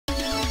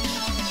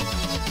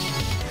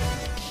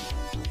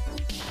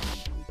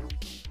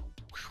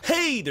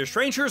Hey there,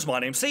 strangers,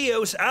 my name's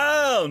Eos,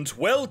 and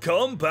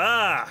welcome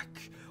back!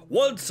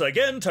 Once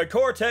again to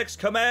Cortex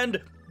Command,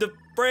 the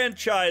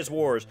Franchise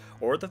Wars,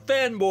 or the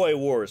Fanboy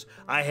Wars.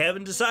 I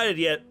haven't decided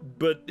yet,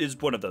 but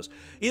it's one of those.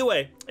 Either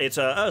way, it's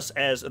us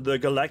as the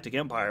Galactic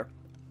Empire.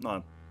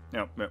 I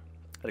had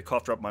a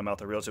cough drop in my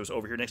mouth. I realized it was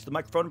over here next to the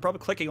microphone and probably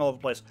clicking all over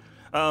the place.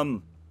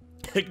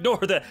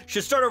 Ignore that.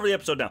 Should start over the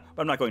episode now,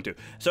 but I'm not going to.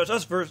 So it's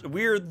us versus,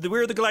 we're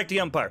the Galactic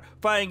Empire,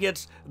 fighting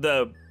against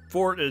the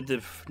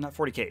not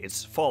 40k,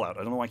 it's Fallout.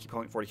 I don't know why I keep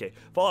calling it 40k.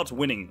 Fallout's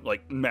winning,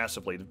 like,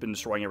 massively. They've been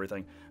destroying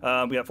everything.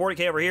 We got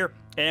 40k over here,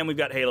 and we've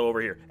got Halo over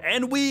here.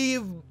 And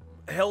we've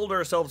held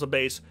ourselves a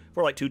base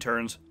for, like, 2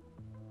 turns.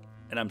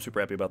 And I'm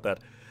super happy about that.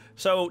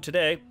 So,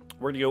 today,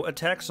 we're gonna go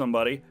attack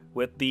somebody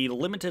with the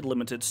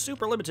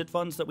super limited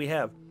funds that we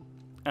have.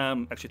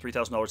 Actually,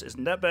 $3,000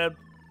 isn't that bad,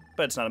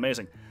 but it's not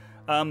amazing.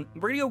 We're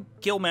gonna go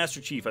kill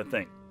Master Chief, I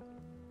think.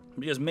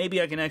 Because maybe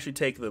I can actually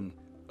take them.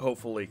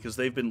 Hopefully, because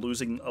they've been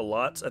losing a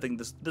lot. I think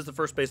this is the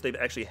first base they've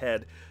actually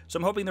had. So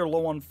I'm hoping they're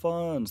low on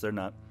funds. They're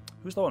not.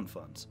 Who's low on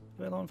funds?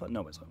 Am I low on funds?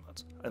 Nobody's low on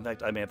funds. In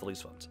fact, I may have the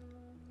least funds.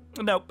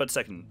 No, but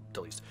second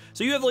to least.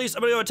 So you have the least.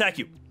 I'm going to go attack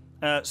you.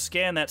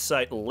 Scan that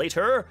site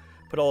later.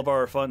 Put all of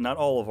our funds, not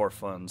all of our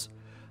funds.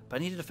 But I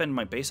need to defend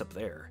my base up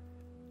there.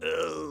 But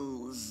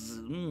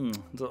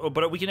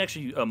we can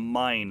actually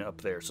mine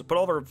up there. So put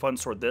all of our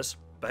funds toward this.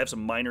 I have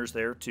some miners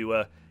there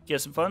to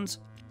get some funds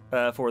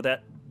for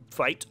that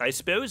fight, I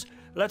suppose.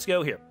 Let's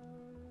go here.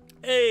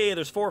 Hey,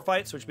 there's 4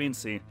 fights, which means,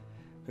 see,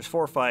 there's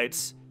 4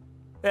 fights.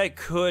 I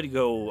could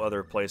go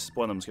other places.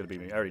 One of them's going to be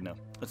me. I already know.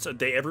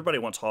 Everybody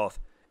wants Hoth.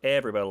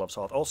 Everybody loves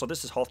Hoth. Also,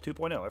 this is Hoth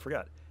 2.0. I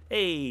forgot.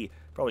 Hey,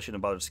 probably shouldn't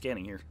have bothered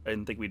scanning here. I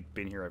didn't think we'd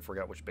been here. I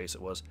forgot which base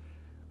it was.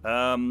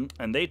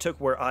 And they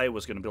took where I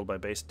was going to build my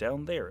base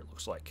down there, it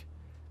looks like.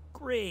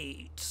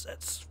 Great.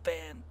 That's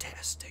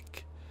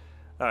fantastic.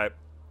 All right.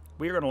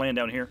 We're going to land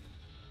down here.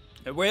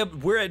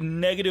 We're at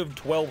negative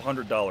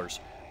 $1,200.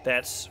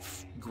 That's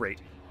great.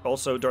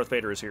 Also, Darth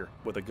Vader is here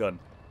with a gun.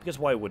 Because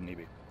why wouldn't he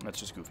be? That's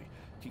just goofy.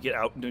 You get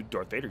out.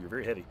 Darth Vader, you're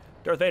very heavy.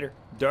 Darth Vader.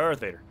 Darth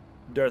Vader.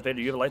 Darth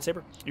Vader, you have a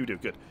lightsaber? You do,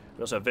 good.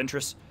 We also have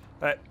Ventress.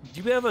 Do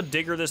you have a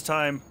digger this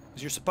time?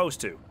 Because you're supposed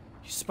to.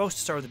 He's supposed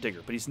to start with a digger,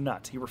 but he's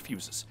not. He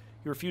refuses.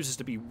 He refuses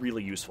to be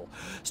really useful.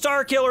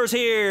 Star Killer's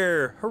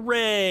here!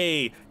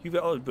 Hooray!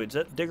 Oh, wait, is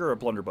that digger or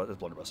blunderbuss? That's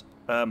blunderbuss.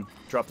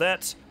 Drop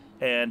that.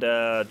 And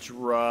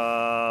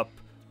drop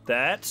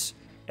that.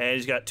 And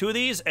he's got 2 of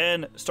these,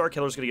 and Star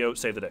Killer's gonna go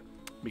save the day.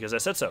 Because I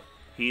said so.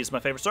 He's my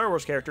favorite Star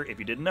Wars character, if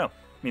you didn't know. I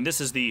mean, this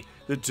is the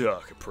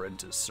Dark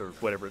Apprentice, or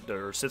whatever,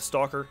 or Sith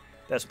Stalker.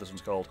 That's what this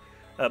one's called.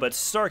 But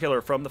Star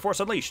Killer from The Force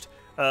Unleashed.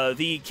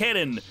 The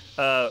canon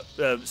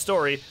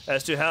story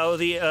as to how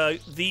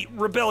the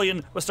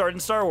rebellion was started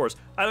in Star Wars.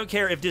 I don't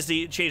care if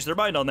Disney changed their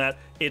mind on that.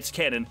 It's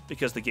canon,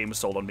 because the game was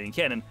sold on being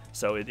canon.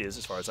 So it is,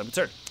 as far as I'm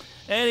concerned.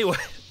 Anyway,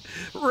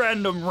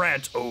 random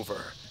rant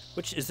over.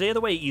 Which, is the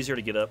other way easier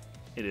to get up?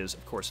 It is,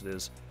 of course it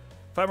is.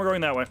 Fine, we're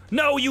going that way.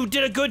 No, you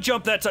did a good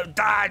jump that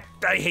time.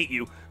 I hate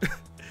you.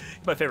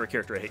 My favorite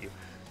character, I hate you.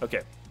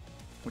 Okay,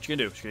 what you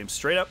gonna do? You're gonna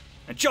straight up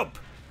and jump.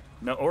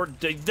 No, or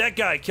that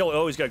guy, kill.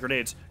 Oh, he's got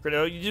grenades.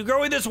 You're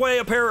going this way,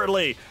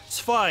 apparently. It's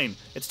fine.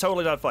 It's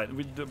totally not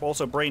fine.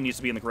 Also, Brain needs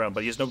to be in the ground,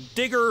 but he has no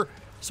digger,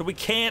 so we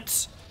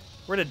can't.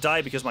 We're gonna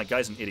die because my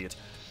guy's an idiot.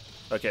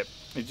 Okay,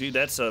 dude,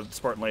 that's a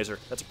Spartan laser.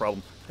 That's a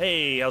problem.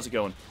 Hey, how's it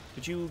going?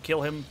 Did you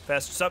kill him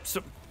fast? Stop.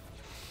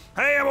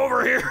 Hey, I'm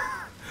over here!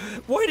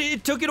 Why did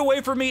it took it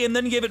away from me and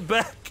then gave it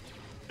back?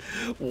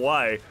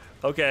 Why?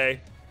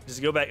 Okay.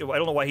 Just go back. I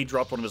don't know why he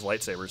dropped one of his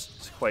lightsabers.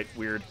 It's quite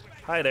weird.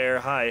 Hi there.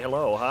 Hi.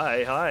 Hello.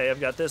 Hi. Hi. I've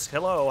got this.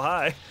 Hello.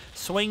 Hi.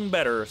 Swing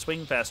better.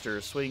 Swing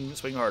faster. Swing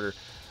harder.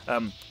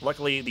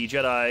 Luckily, the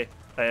Jedi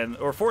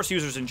or Force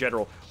users in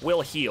general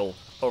will heal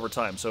over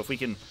time. So if we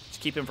can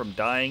keep him from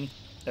dying,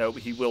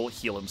 he will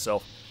heal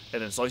himself.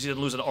 And as long as he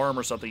doesn't lose an arm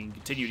or something, he can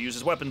continue to use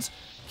his weapons.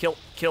 Kill,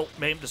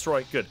 maim,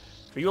 destroy. Good.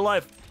 Are you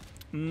alive?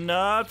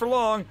 Not for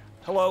long.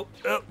 Hello.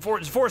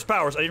 Force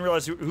powers. I didn't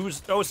realize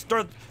who's... Oh, it's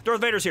Darth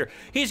Vader's here.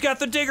 He's got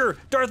the digger.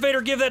 Darth Vader,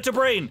 give that to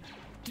Brain.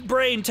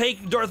 Brain,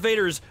 take Darth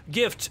Vader's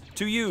gift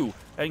to you.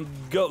 And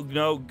go...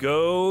 No,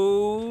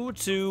 go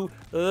to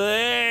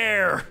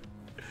there.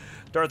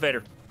 Darth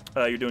Vader,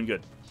 you're doing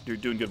good. You're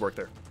doing good work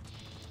there.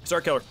 Star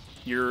Killer,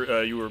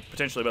 you were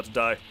potentially about to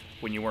die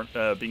when you weren't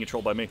being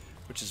controlled by me,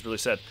 which is really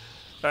sad.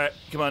 All right,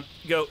 come on,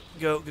 go.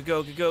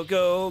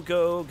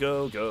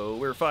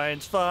 We're fine,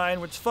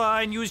 it's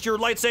fine. Use your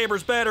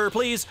lightsabers better,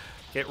 please.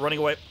 Okay, running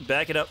away,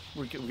 back it up.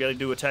 We gotta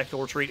do a tactical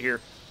retreat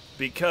here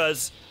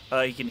because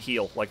he can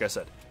heal, like I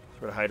said. So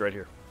we're gonna hide right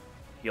here.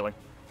 Healing.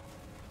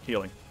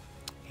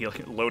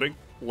 Loading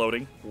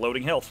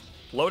health.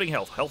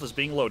 Health is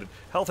being loaded.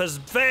 Health has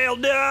failed,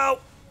 no!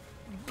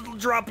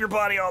 Drop your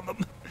body on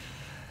them.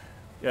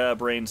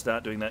 Brain's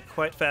not doing that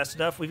quite fast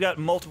enough.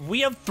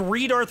 We have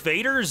 3 Darth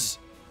Vaders?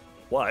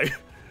 Why?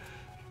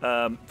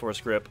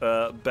 Force grip.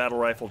 Battle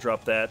rifle,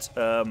 drop that.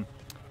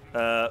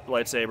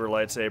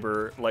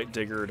 Lightsaber, light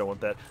digger, don't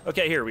want that.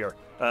 Okay, here we are.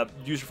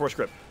 Use your force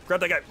grip.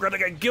 Grab that guy,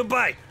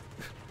 goodbye!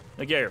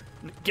 Now get here.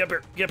 Get up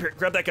here. Get up here.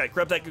 Grab that guy.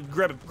 Grab that.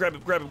 Grab him. Grab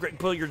him. Grab him.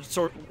 Pull your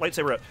sword,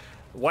 lightsaber out.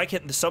 Why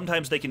can't...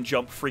 Sometimes they can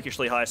jump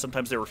freakishly high.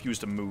 Sometimes they refuse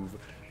to move.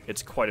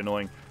 It's quite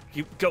annoying.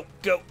 You go,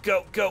 go,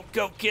 go, go,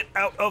 go. Get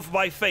out of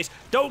my face.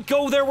 Don't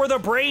go there where the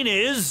brain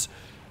is.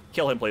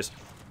 Kill him, please.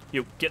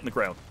 You, get in the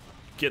ground.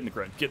 Get in the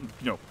ground. Get in...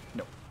 No,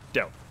 no.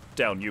 Down.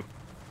 Down, you.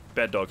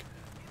 Bad dog.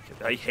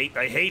 I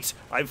hate.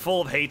 I'm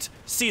full of hate.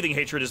 Seething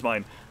hatred is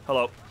mine.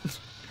 Hello.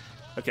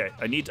 Okay,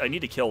 I need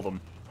to kill them.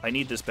 I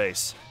need this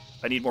base.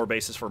 I need more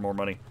bases for more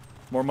money.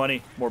 More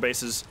money, more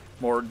bases,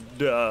 more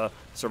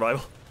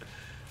survival.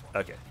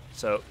 Okay,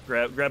 so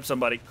grab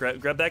somebody.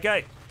 Grab that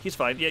guy. He's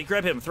fine. Yeah,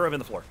 grab him. Throw him in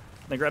the floor.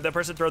 Then grab that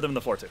person. Throw them in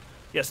the floor too.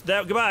 Yes.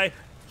 Goodbye.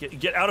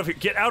 Get out of here.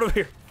 Get out of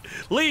here.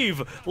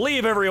 Leave.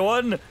 Leave,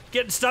 everyone.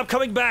 Stop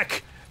coming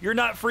back. You're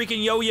not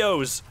freaking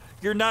yo-yos.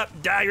 You're not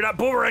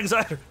boomerangs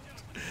either.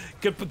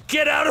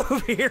 Get out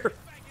of here.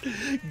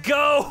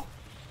 Go.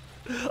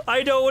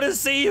 I don't want to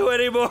see you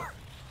anymore.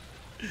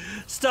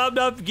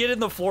 Stop. Get in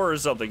the floor or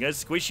something. I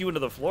squish you into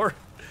the floor.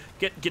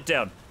 Get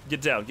down.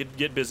 Get down.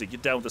 Get busy.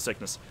 Get down with the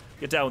sickness.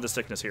 Get down with the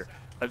sickness here.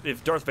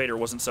 If Darth Vader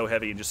wasn't so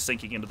heavy and just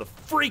sinking into the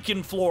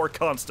freaking floor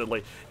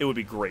constantly, it would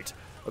be great.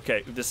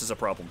 Okay, this is a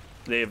problem.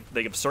 They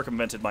have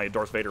circumvented my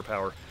Darth Vader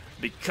power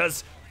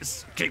because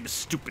this game is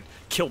stupid.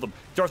 Kill them.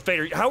 Darth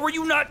Vader, how are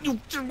you not?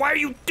 Why are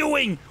you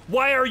doing?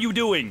 Why are you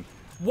doing?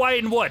 Why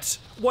and what?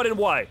 What and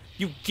why?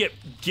 You get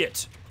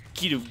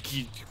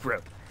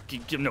grab.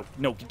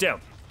 No, get down.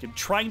 I'm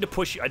trying to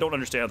push you. I don't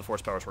understand how the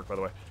force powers work, by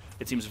the way.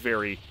 It seems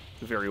very,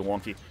 very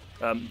wonky.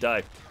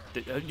 Die.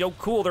 Yo,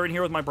 cool, they're in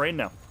here with my brain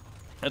now.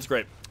 That's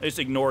great. I just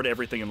ignored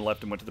everything and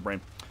left and went to the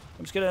brain.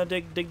 I'm just gonna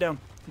dig down.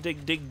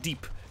 Dig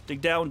deep. Dig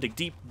down, dig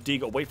deep,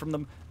 dig away from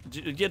them.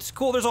 It's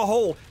cool, there's a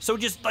hole. So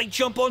just, like,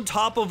 jump on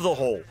top of the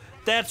hole.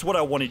 That's what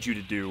I wanted you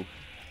to do.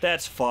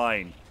 That's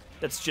fine.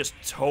 That's just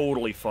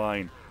totally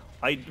fine.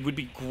 It would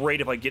be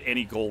great if I get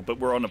any gold, but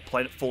we're on a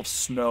planet full of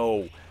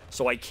snow,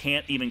 so I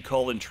can't even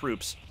call in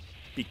troops.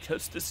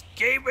 Because this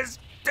game is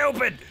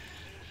stupid!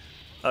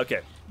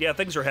 Okay, yeah,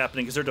 things are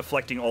happening because they're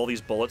deflecting all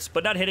these bullets,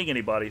 but not hitting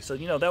anybody, so,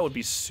 you know, that would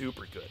be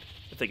super good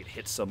if they could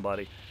hit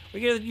somebody.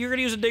 You're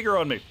gonna use a digger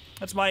on me.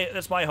 That's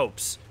my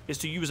hopes, is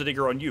to use a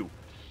digger on you.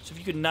 So if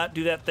you could not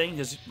do that thing,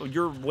 because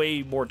you're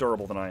way more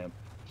durable than I am.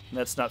 And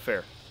that's not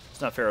fair.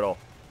 It's not fair at all.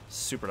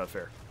 Super not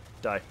fair.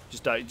 Die.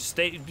 Just die. Just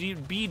stay.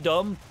 Be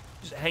dumb.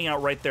 Just hang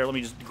out right there. Let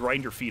me just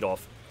grind your feet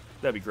off.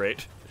 That'd be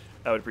great.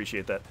 I would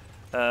appreciate that.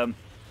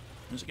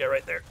 There's a guy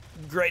right there.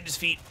 Grind his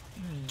feet.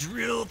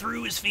 Drill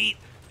through his feet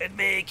and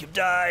make him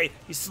die.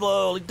 He's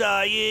slowly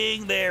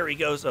dying. There he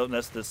goes. Oh,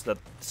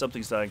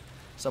 something's dying.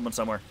 Someone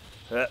somewhere.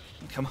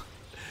 Come on.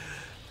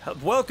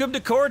 Welcome to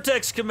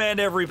Cortex Command,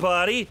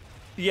 everybody.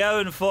 You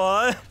having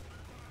fun?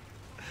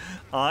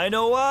 I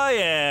know I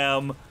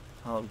am.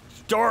 Oh,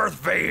 Darth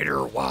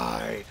Vader,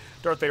 why?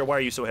 Darth Vader, why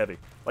are you so heavy?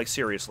 Like,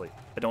 seriously.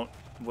 I don't...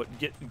 What?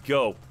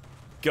 Go.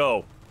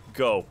 Go.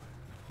 Go.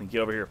 And get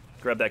over here.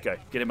 Grab that guy.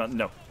 Get him out.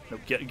 No. No,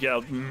 get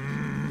out.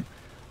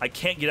 I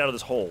can't get out of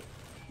this hole.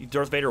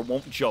 Darth Vader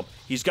won't jump.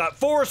 He's got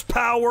force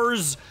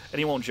powers! And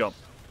he won't jump.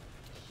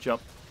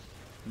 Jump.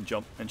 And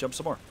jump. And jump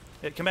some more.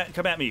 Hey, come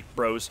at me,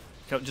 bros.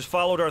 Just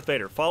follow Darth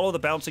Vader. Follow the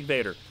bouncing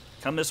Vader.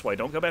 Come this way.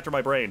 Don't come after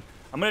my brain.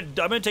 I'm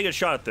gonna take a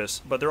shot at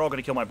this, but they're all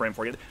gonna kill my brain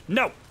for you.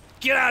 No!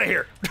 Get out of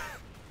here!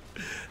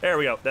 There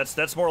we go.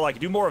 That's more like it.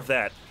 Do more of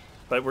that.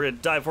 But we're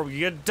gonna die before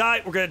we're gonna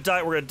die. We're gonna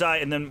die. We're gonna die,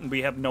 and then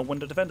we have no one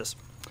to defend us.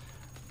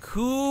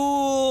 Cool.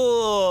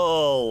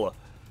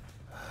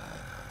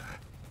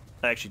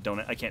 I actually don't.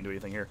 I can't do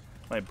anything here.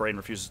 My brain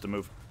refuses to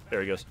move.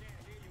 There he goes.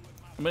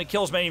 I'm gonna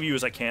kill as many of you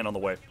as I can on the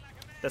way.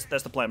 That's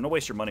the plan. I'm gonna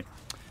waste your money.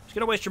 Just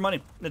gonna waste your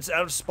money. It's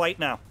out of spite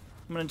now.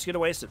 I'm just gonna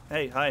waste it.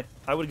 Hey, hi.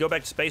 I would go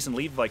back to space and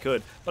leave if I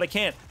could, but I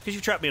can't because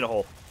you trapped me in a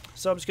hole.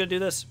 So I'm just gonna do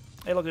this.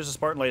 Hey, look, there's a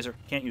Spartan laser.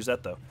 Can't use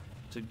that though.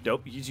 So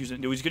dope. He's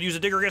using. He's gonna use a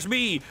digger against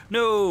me.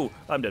 No,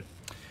 I'm dead.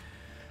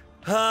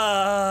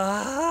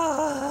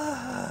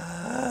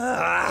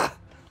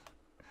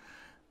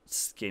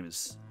 This game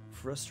is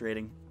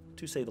frustrating,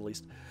 to say the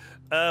least.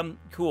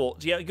 Cool.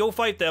 So yeah, go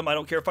fight them. I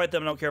don't care. Fight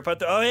them. I don't care. Fight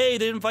them. Oh, hey,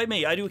 they didn't fight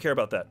me. I do care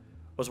about that.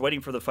 I was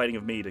waiting for the fighting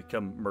of me to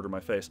come murder my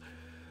face.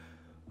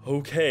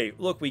 Okay,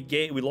 look, we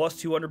lost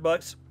 200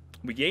 bucks.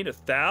 We gained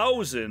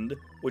 1,000,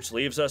 which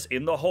leaves us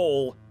in the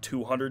hole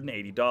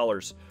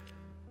 $280.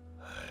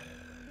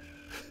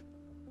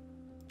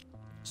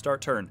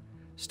 Start turn.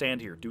 Stand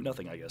here. Do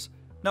nothing, I guess.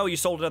 No, you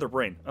sold another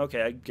brain.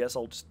 Okay, I guess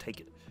I'll just take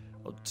it.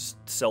 I'll just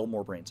sell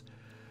more brains.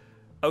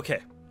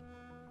 Okay.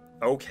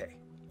 Okay.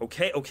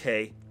 Okay,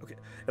 okay, okay.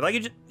 If I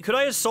could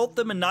I assault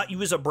them and not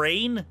use a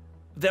brain?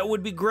 That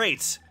would be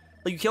great.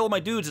 Like, you kill all my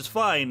dudes, it's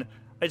fine.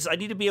 I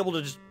need to be able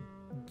to just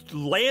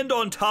land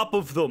on top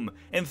of them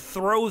and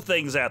throw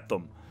things at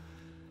them.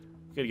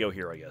 Gotta go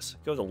here, I guess.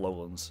 Go to the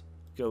lowlands.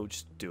 Go,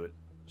 just do it.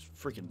 Just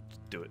freaking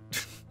do it.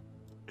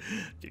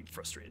 Getting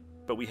frustrated.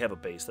 But we have a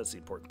base. That's the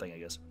important thing, I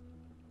guess.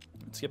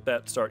 Skip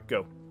that. Start.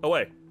 Go.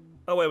 Away.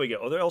 Away we go.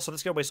 Oh, also,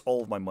 that's gonna waste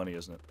all of my money,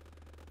 isn't it?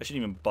 I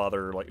shouldn't even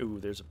bother, like, ooh,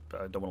 there's a...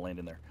 I don't want to land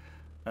in there.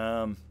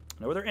 Know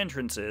where their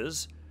entrance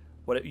is.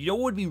 What you know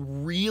what would be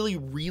really,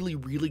 really,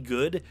 really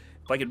good?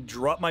 If I could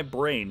drop my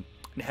brain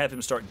and have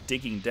him start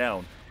digging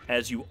down,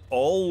 as you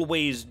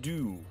always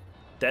do.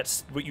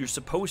 That's what you're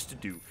supposed to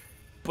do.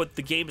 But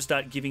the game's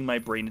not giving my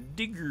brain a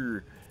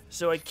digger,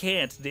 so I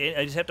can't.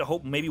 I just have to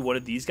hope maybe one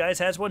of these guys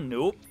has one.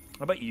 Nope.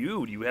 How about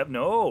you? Do you have?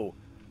 No.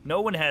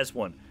 No one has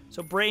one.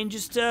 So brain,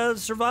 just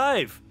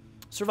survive.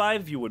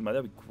 Survive if you wouldn't mind.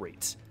 That'd be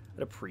great.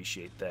 I'd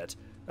appreciate that.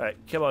 All right,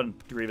 come on,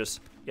 Grievous.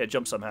 Yeah,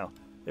 jump somehow.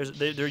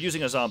 They're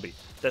using a zombie.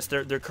 That's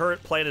their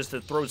current plan is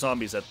to throw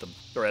zombies at them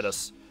or at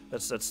us.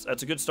 That's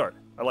a good start.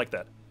 I like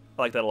that.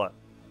 I like that a lot.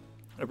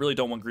 I really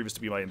don't want Grievous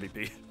to be my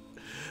MVP.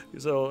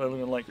 So I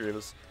don't like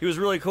Grievous. He was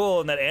really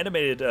cool in that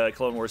animated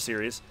Clone Wars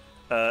series.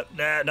 Nah,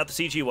 not the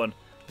CG one.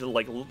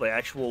 The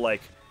actual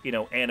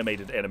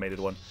animated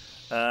one.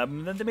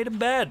 Then they made him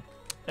bad,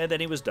 and then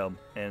he was dumb,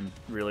 and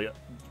really,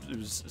 it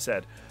was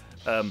sad.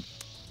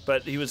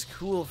 But he was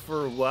cool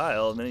for a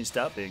while, and then he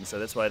stopped being. So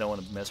that's why I don't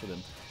want to mess with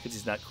him, because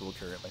he's not cool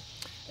currently.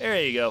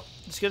 There you go.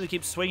 Just gonna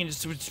keep swinging.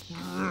 Just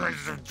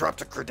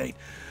dropped a grenade.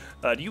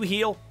 Do you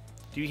heal?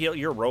 Do you heal?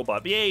 You're a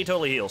robot. Yeah, he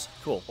totally heals.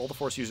 Cool. All the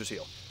Force users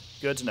heal.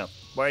 Good to know.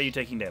 Why are you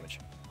taking damage?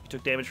 You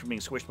took damage from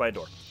being squished by a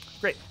door.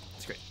 Great.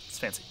 It's great. It's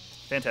fancy.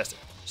 Fantastic.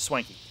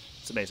 Swanky.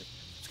 It's amazing.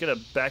 Just gonna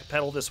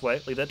backpedal this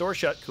way. Leave that door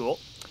shut. Cool.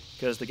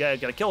 Because the guy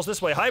got kills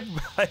this way. Hi,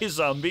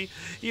 zombie.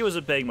 He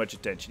wasn't paying much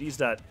attention. He's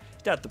not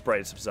the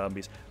brightest of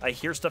zombies. I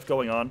hear stuff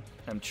going on.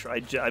 I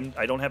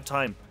don't have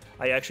time.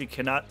 I actually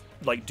cannot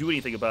do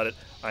anything about it.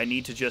 I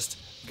need to just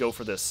go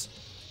for this.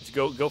 Just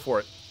go for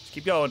it. Just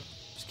keep going.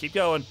 Just keep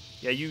going.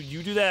 Yeah,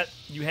 you do that.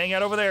 You hang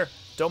out over there.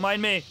 Don't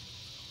mind me.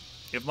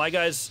 If my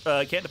guys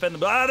can't defend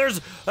them,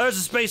 there's a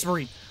space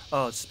marine.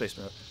 Oh, it's a space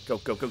marine.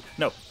 Go.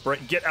 No,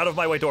 get out of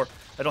my way, door.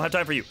 I don't have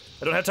time for you.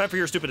 I don't have time for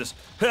your stupidness.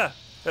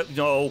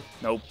 No.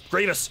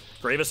 Grievous.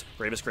 Just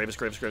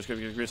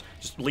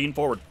lean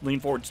forward.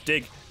 Just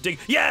dig.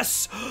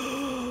 Yes!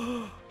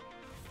 Oh,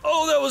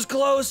 that was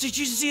close. Did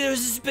you see there was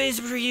a space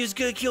marine? He was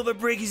gonna kill my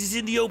brain because he's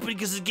in the open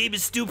because the game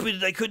is stupid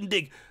and I couldn't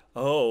dig.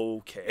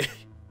 Okay.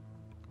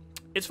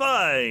 It's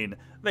fine.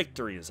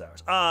 Victory is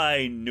ours.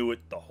 I knew it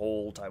the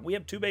whole time. We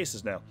have 2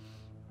 bases now.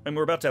 And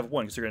we're about to have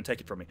 1 because they're going to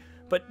take it from me.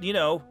 But,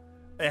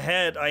 I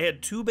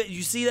had 2 bases.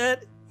 You see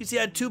that? You see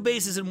I had 2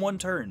 bases in 1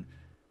 turn.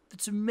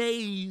 That's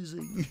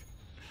amazing.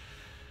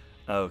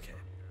 Okay.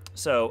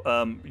 So,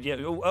 yeah.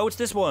 Oh, it's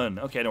this one.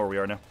 Okay, I know where we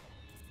are now.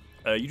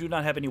 You do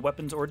not have any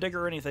weapons or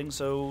digger or anything,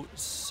 so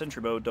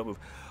sentry mode, don't move.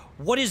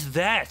 What is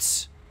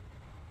that?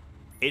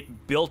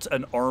 It built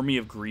an army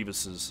of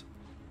Grievouses.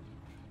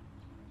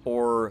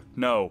 Or,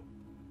 no.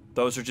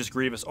 Those are just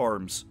Grievous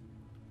arms.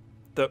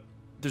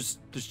 There's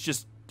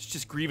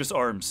just Grievous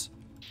arms.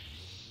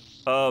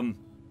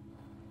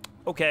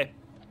 Okay.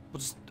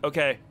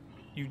 Okay.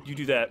 You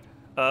do that.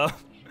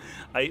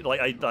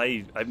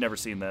 I've never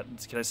seen that.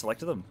 Can I select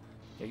them?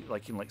 I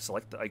can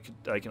select. I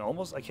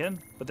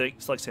can, but they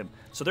selects him.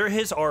 So they're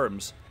his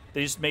arms.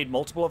 They just made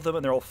multiple of them,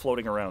 and they're all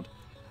floating around.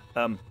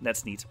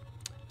 That's neat.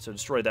 So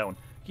destroy that one.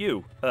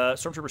 You,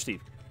 Stormtrooper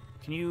Steve.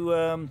 Can you,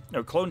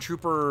 no, Clone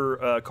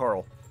Trooper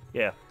Carl.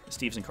 Yeah,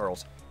 Steves and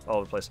Carls all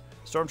over the place.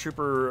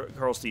 Stormtrooper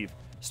Carl Steve.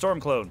 Storm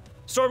Clone.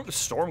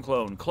 Storm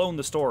Clone. Clone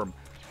the Storm.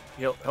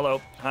 Yo,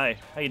 hello. Hi.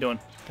 How you doing?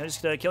 Can I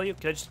just kill you?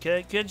 Can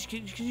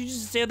you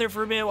just stand there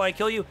for a minute while I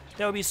kill you?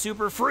 That would be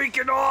super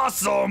freaking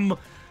awesome!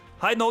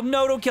 Hi, no,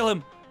 don't kill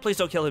him. Please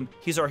don't kill him.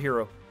 He's our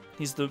hero.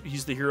 He's the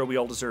hero we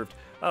all deserved.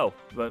 Oh,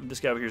 but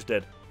this guy over here's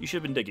dead. You should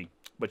have been digging,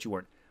 but you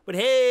weren't. But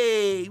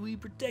hey, we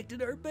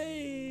protected our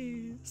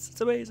base.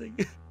 It's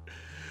amazing.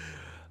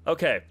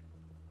 Okay,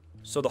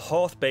 so the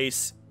Hoth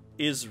base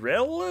is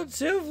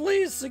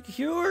relatively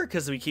secure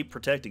because we keep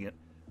protecting it.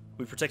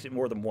 We protect it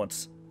more than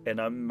once, and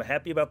I'm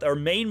happy about that. Our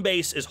main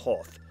base is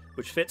Hoth,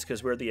 which fits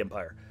because we're the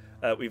Empire,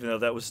 even though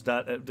that was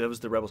not that was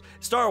the Rebels.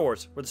 Star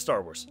Wars, we're the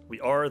Star Wars. We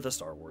are the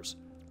Star Wars.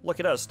 Look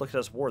at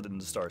us war than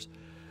the stars.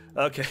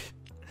 Okay,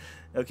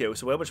 okay.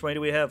 So how much money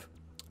do we have?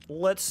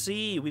 Let's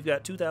see. We've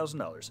got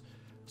 $2,000.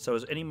 So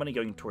is any money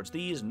going towards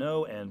these?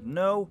 No and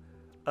no.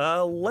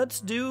 Let's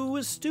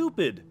do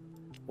stupid.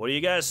 What do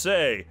you guys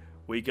say?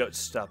 We go.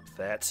 Stop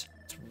that.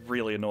 It's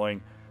really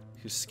annoying.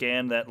 You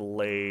scan that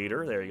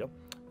later. There you go.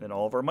 Then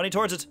all of our money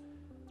towards it.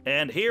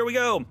 And here we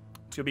go.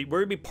 We're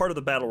gonna be part of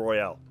the battle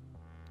royale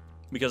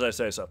because I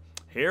say so.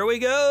 Here we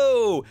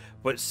go.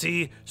 But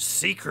see,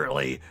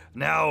 secretly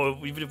now,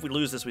 even if we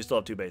lose this, we still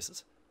have 2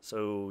 bases.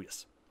 So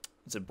yes,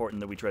 it's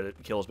important that we try to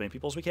kill as many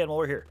people as we can while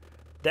we're here.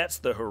 That's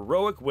the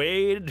heroic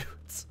way to do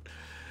it.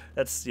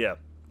 That's yeah.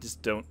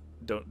 Just don't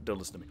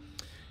listen to me.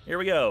 Here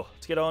we go.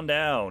 Let's get on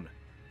down.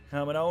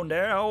 Coming on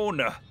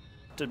down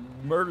to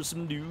murder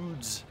some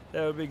dudes.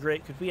 That would be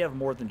great. Could we have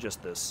more than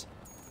just this?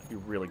 That'd be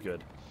really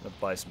good. I'm gonna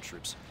buy some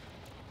troops.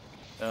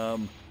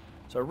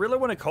 So I really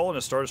want to call in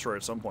a Star Destroyer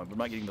at some point, but I'm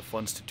not getting the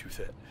funds to do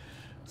that.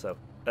 So,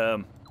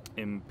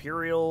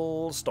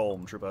 Imperial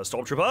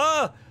Stormtrooper.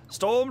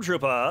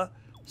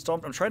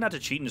 I'm trying not to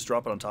cheat and just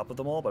drop it on top of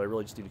them all, but I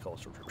really just need to call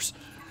Stormtroopers.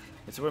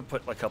 So I'm gonna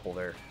put a couple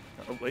there.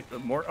 Oh, wait,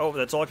 more. Oh,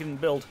 that's all I can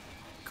build.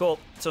 Cool.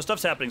 So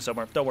stuff's happening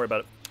somewhere. Don't worry about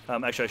it.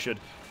 Actually,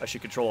 I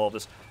should control all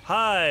this.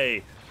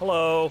 Hi,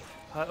 hello.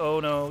 Hi, oh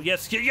no,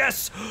 yes,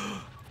 yes.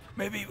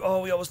 Maybe.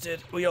 Oh, we almost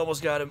did. We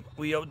almost got him.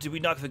 Did we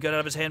knock the gun out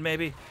of his hand?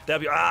 Maybe.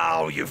 That'd be.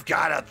 Oh, you've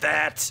got it.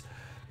 That.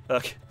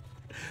 Okay,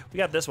 we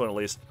got this one at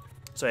least.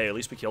 So hey, at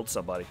least we killed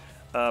somebody.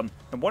 And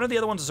one of the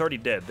other ones is already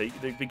dead.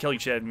 They've been killing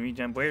shit.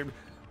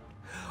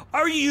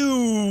 Are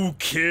you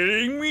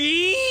kidding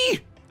me?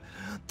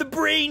 The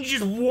brain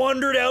just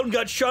wandered out and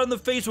got shot in the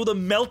face with a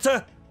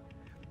melta?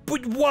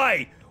 But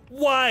why?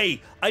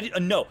 Why?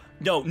 No,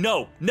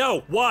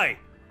 why?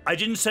 I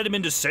didn't send him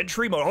into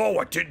sentry mode. Oh,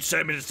 I didn't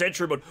send him into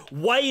sentry mode.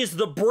 Why is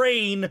the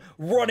brain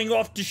running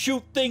off to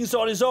shoot things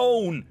on his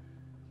own?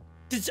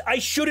 I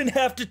shouldn't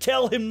have to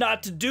tell him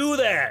not to do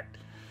that.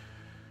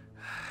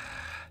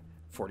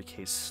 40k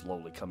is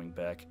slowly coming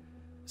back.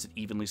 Is it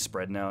evenly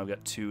spread now? I've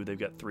got 2, they've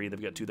got 3,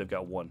 they've got 2, they've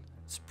got 1.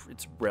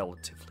 It's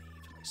relatively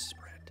evenly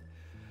spread.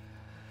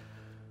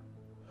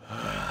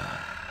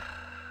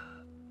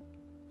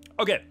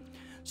 Okay,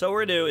 so what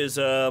we're gonna do is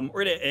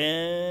we're gonna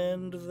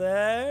end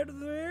that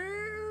there.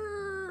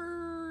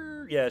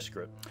 Yeah,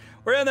 screw it.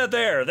 We're ending that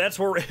there. That's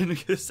where we're ending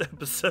this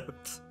episode.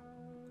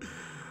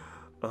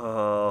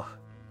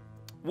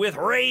 With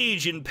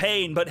rage and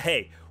pain, but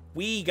hey,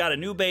 we got a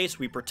new base.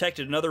 We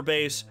protected another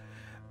base.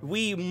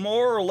 We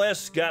more or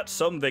less got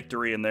some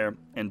victory in there,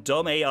 and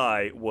dumb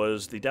AI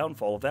was the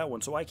downfall of that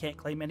one, so I can't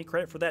claim any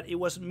credit for that. It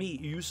wasn't me.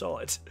 You saw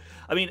it.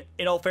 I mean,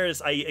 in all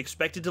fairness, I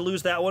expected to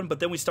lose that one,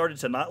 but then we started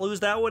to not lose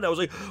that one. I was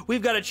like,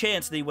 we've got a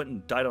chance, and he went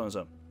and died on his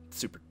own.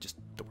 Super, just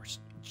the worst.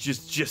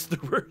 Just the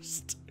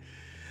worst.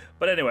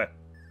 But anyway,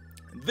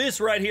 this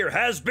right here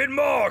has been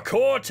more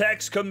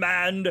Cortex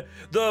Command,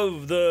 what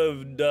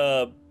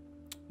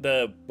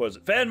was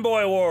it?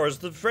 Fanboy Wars,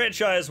 the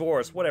franchise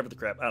wars, whatever the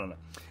crap, I don't know.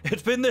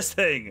 It's been this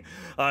thing.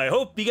 I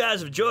hope you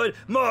guys have enjoyed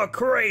more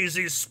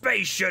crazy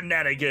space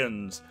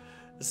shenanigans.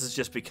 This is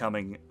just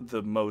becoming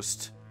the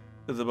most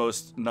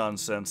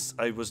nonsense.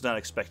 I was not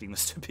expecting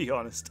this, to be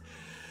honest.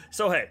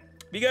 So hey,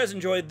 if you guys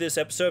enjoyed this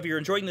episode, if you're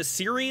enjoying this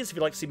series, if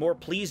you'd like to see more,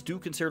 please do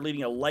consider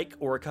leaving a like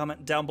or a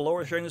comment down below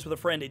or sharing this with a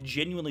friend. It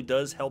genuinely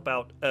does help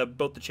out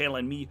both the channel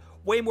and me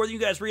way more than you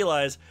guys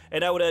realize,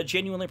 and I would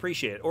genuinely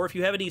appreciate it. Or if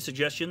you have any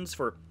suggestions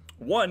for,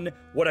 one,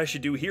 what I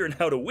should do here and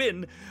how to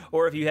win,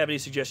 or if you have any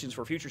suggestions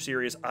for future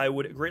series, I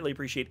would greatly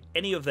appreciate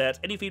any of that.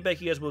 Any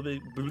feedback you guys will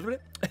be,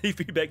 any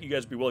feedback you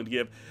guys would be willing to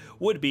give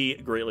would be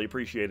greatly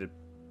appreciated.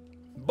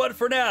 But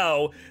for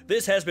now,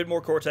 this has been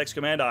more Cortex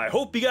Command. I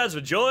hope you guys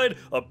have enjoyed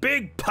a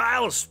big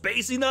pile of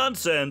spacey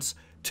nonsense.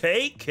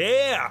 Take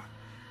care,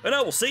 and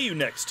I will see you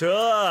next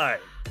time.